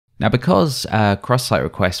Now, because cross-site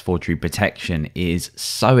request forgery protection is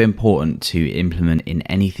so important to implement in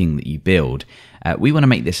anything that you build, we want to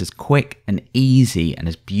make this as quick and easy and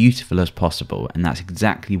as beautiful as possible. And that's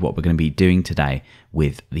exactly what we're going to be doing today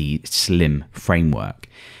with the Slim framework.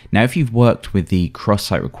 Now, if you've worked with the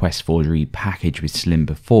cross-site request forgery package with Slim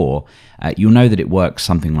before, you'll know that it works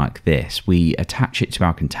something like this. We attach it to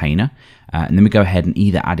our container, and then we go ahead and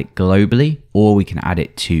either add it globally, or we can add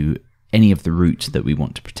it to any of the routes that we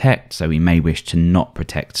want to protect. So we may wish to not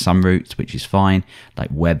protect some routes, which is fine,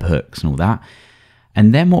 like webhooks and all that.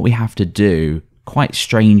 And then what we have to do, quite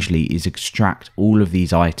strangely, is extract all of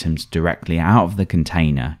these items directly out of the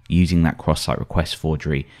container using that cross-site request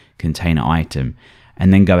forgery container item,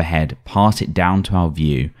 and then go ahead, pass it down to our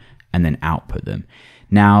view, and then output them.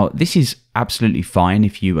 Now, this is absolutely fine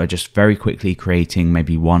if you are just very quickly creating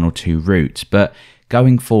maybe 1 or 2 routes, but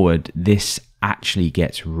going forward, this actually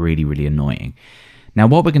gets really, really annoying. Now,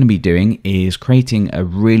 what we're going to be doing is creating a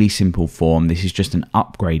really simple form. This is just an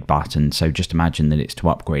upgrade button. So just imagine that it's to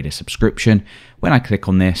upgrade a subscription. When I click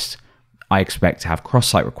on this, I expect to have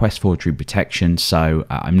cross-site request forgery protection. So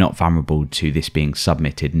I'm not vulnerable to this being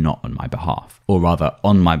submitted not on my behalf, or rather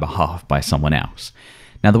on my behalf by someone else.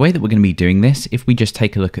 Now, the way that we're going to be doing this, if we just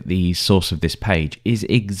take a look at the source of this page, is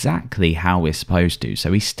exactly how we're supposed to.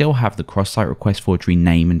 So we still have the cross-site request forgery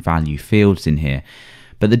name and value fields in here.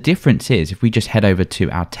 But the difference is, if we just head over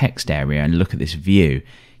to our text area and look at this view,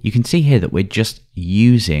 you can see here that we're just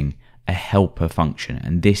using a helper function.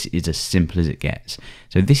 And this is as simple as it gets.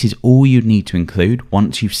 So this is all you need to include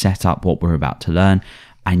once you've set up what we're about to learn,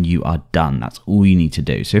 and you are done. That's all you need to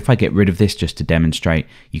do. So if I get rid of this just to demonstrate,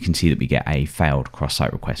 you can see that we get a failed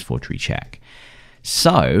cross-site request forgery check.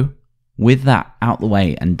 So with that out the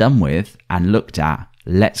way and done with and looked at,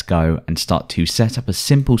 let's go and start to set up a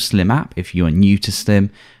simple Slim app if you are new to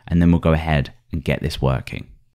Slim, and then we'll go ahead and get this working.